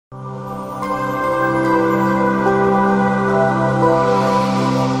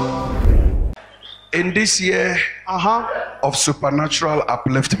In this year of supernatural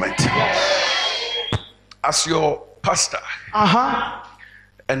upliftment, as your pastor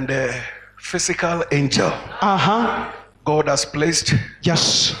and the physical angel God has placed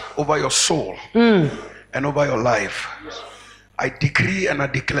over your soul and over your life, I decree and I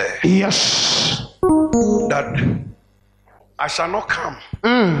declare that I shall not come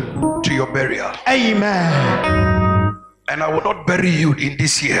to your burial. Amen. And I will not bury you in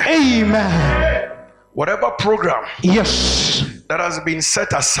this year. Amen. Whatever program that has been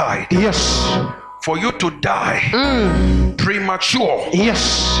set aside for you to die premature,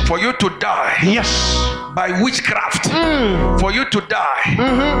 for you to die by witchcraft, for you to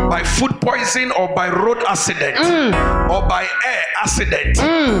die by food poison or by road accident or by air accident,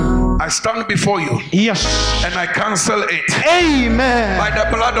 I stand before you and I cancel it. Amen. By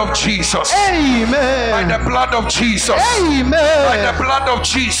the blood of Jesus. Amen. By the blood of Jesus. Amen. By the blood of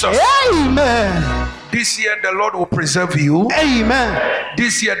Jesus. Amen. This year the Lord will preserve you. Amen.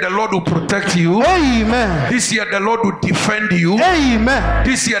 This year the Lord will protect you. Amen. This year the Lord will defend you. Amen.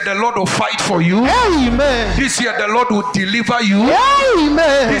 This year the Lord will fight for you. Amen. This year the Lord will deliver you.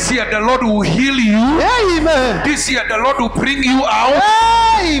 Amen. This year the Lord will heal you. Amen. This year the Lord will bring you out.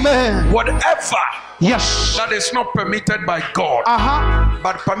 Amen. Whatever that is not permitted by God,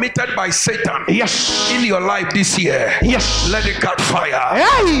 but permitted by Satan in your life this year, let it catch fire.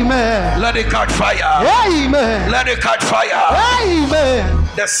 Amen. Let it catch fire. Amen. Let it catch fire. Amen.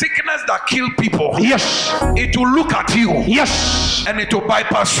 The sickness that kill people, it will look at you and it will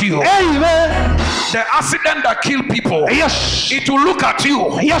bypass you. Amen. The accident that kill people, it will look at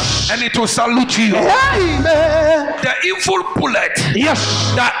you and it will salute you. Amen. The evil bullet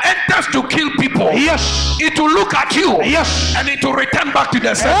that enters to kill people, it will look at you and it will return back to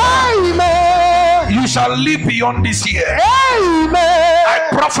the center. Amen. You shall live beyond this year. Amen. I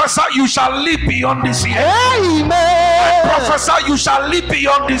prophesy you shall live beyond this year. Amen. I prophesy you shall live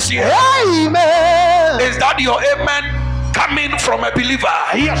beyond this year. Amen. Is that your amen coming from a believer?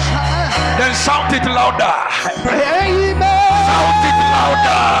 Yes. Then shout it louder. Amen. Shout it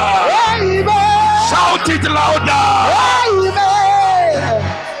louder. Amen. Shout it louder. Amen.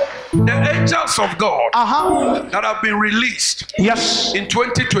 The angels of God that have been released in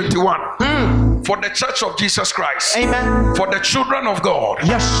 2021 for the Church of Jesus Christ, for the children of God,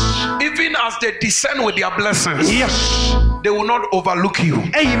 even as they descend with their blessings, they will not overlook you.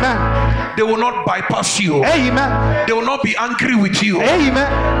 Amen. They will not bypass you. Amen. They will not be angry with you.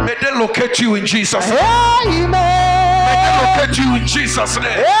 Amen. May they locate you in Jesus' name. Amen. May they locate you in Jesus'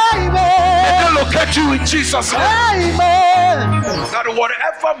 name. Amen. May they locate you in Jesus' name. Amen. That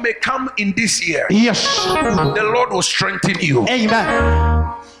whatever may come in this year, the Lord will strengthen you. Amen.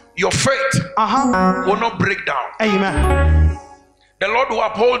 Your faith will not break down. Amen. The Lord will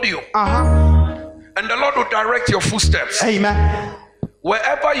uphold you. And the Lord will direct your footsteps. Amen.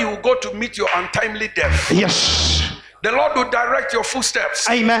 Wherever you go to meet your untimely death, the Lord will direct your footsteps.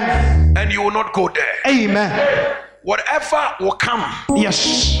 Amen. And you will not go there. Amen. Whatever will come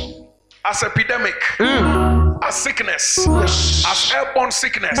as epidemic, as sickness, as airborne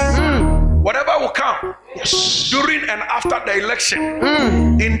sickness, whatever will come during and after the election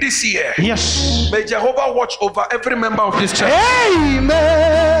in this year, may Jehovah watch over every member of this church.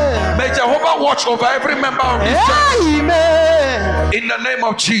 Amen. May Jehovah watch over every member of this church. Amen. In the name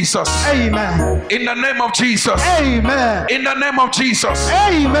of Jesus. Amen. In the name of Jesus. Amen. In the name of Jesus.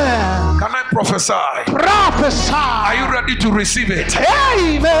 Amen. Can I prophesy? Prophesy. Are you ready to receive it?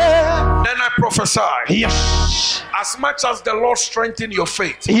 Amen. Then I prophesy. Yes. As much as the Lord strengthen your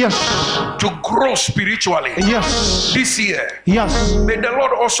faith to grow spiritually this year, may the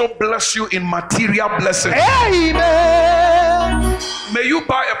Lord also bless you in material blessings. Amen. May you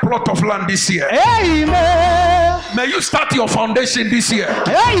buy a plot of land this year. Amen. May you start your foundation this year.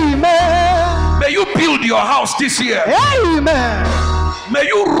 Amen. May you build your house this year. Amen. May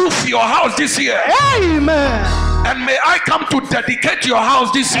you roof your house this year. Amen. And may I come to dedicate your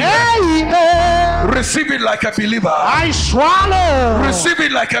house this year. Amen. Receive it like a believer. I swallow. Receive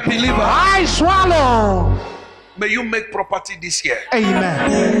it like a believer. I swallow. May you make property this year.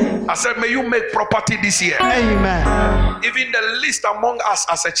 Amen. I said, may you make property this year. Amen. Even the least among us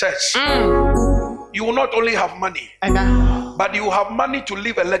as a church, you will not only have money, but you will have money to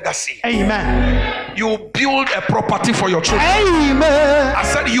leave a legacy. Amen. You will build a property for your children. Amen. I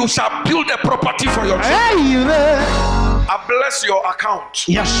said, you shall build a property for your children. Amen. I bless your account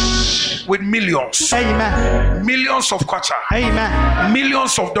with millions. Amen. Millions of kwacha. Amen.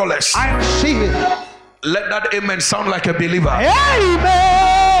 Millions of dollars. I receive it. Let that amen sound like a believer. Amen.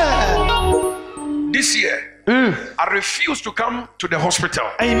 This this year, I refuse to come to the hospital.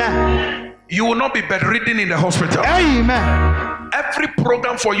 Amen. You will not be bedridden in the hospital. Amen. Every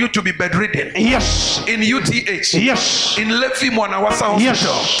program for you to be bedridden. Yes. In UTH. Yes. In Levi Mwanawasa Hospital.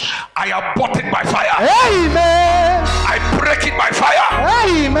 Yes. I abort it by fire. Amen. I break it by fire.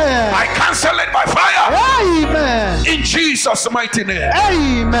 Amen. I cancel it by fire. Amen. In Jesus' mighty name.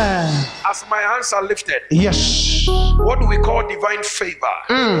 Amen. As my hands are lifted. Yes. What do we call divine favor?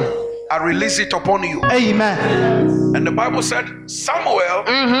 I release it upon you. Amen. And the Bible said Samuel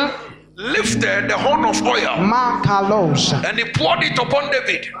lifted the horn of oil and he poured it upon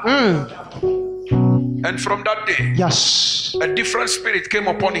David. And from that day, yes, a different spirit came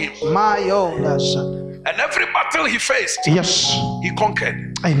upon him. And every battle he faced, yes, he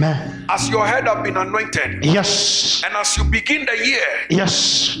conquered. Amen. As your head have been anointed, yes, and as you begin the year,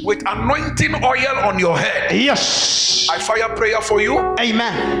 yes, with anointing oil on your head, yes, I fire prayer for you.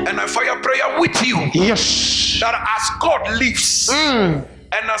 Amen. And I fire prayer with you. Yes. That as God lives,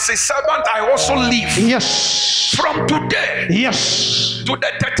 and as a servant I also live. Yes. From today, yes, to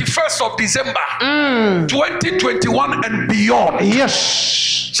the 31st of December, 2021 and beyond. Yes.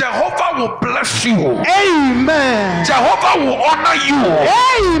 Jehovah will bless you. Amen. Jehovah will honor you.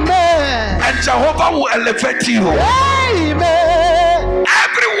 Amen. And Jehovah will elevate you. Amen.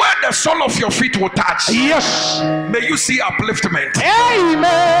 Everywhere the sole of your feet will touch. Yes. May you see upliftment. Amen.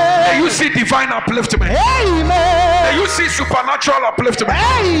 May you see divine upliftment. Amen. May you see supernatural upliftment.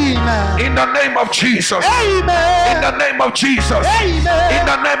 Amen. In the name of Jesus. Amen. In the name of Jesus. Amen. In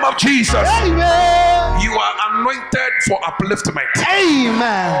the name of Jesus. Amen. You are anointed for upliftment.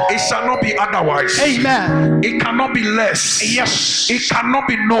 Amen. It shall not be otherwise. Amen. It cannot be less. Yes. It cannot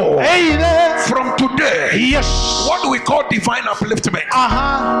be no. Amen. From today, yes, what we call divine upliftment,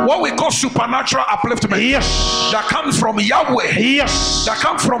 what we call supernatural upliftment, yes, that comes from Yahweh, yes, that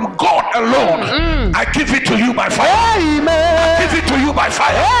comes from God alone, I give it to you by fire. Amen. I give it to you by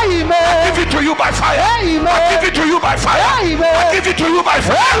fire. Amen. I give it to you by fire. Amen. I give it to you by fire. Amen. I give it to you by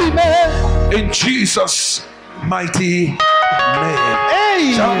fire. Amen. In Jesus' mighty name.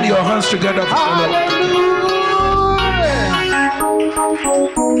 Amen. Jam your hands together for the Lord.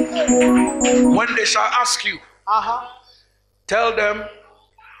 When they shall ask you, tell them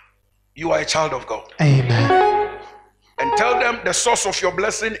you are a child of God. Amen. And tell them the source of your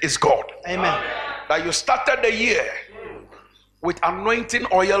blessing is God. Amen. That you started the year with anointing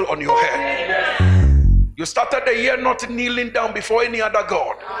oil on your head. You started the year not kneeling down before any other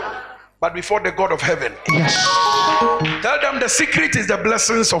God, but before the God of heaven. Yes. Tell them the secret is the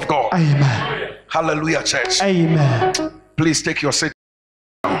blessings of God. Amen. Hallelujah, church. Amen. Please take your seat.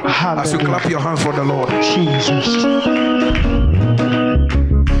 Hallelujah. As you clap your hands for the Lord. Jesus.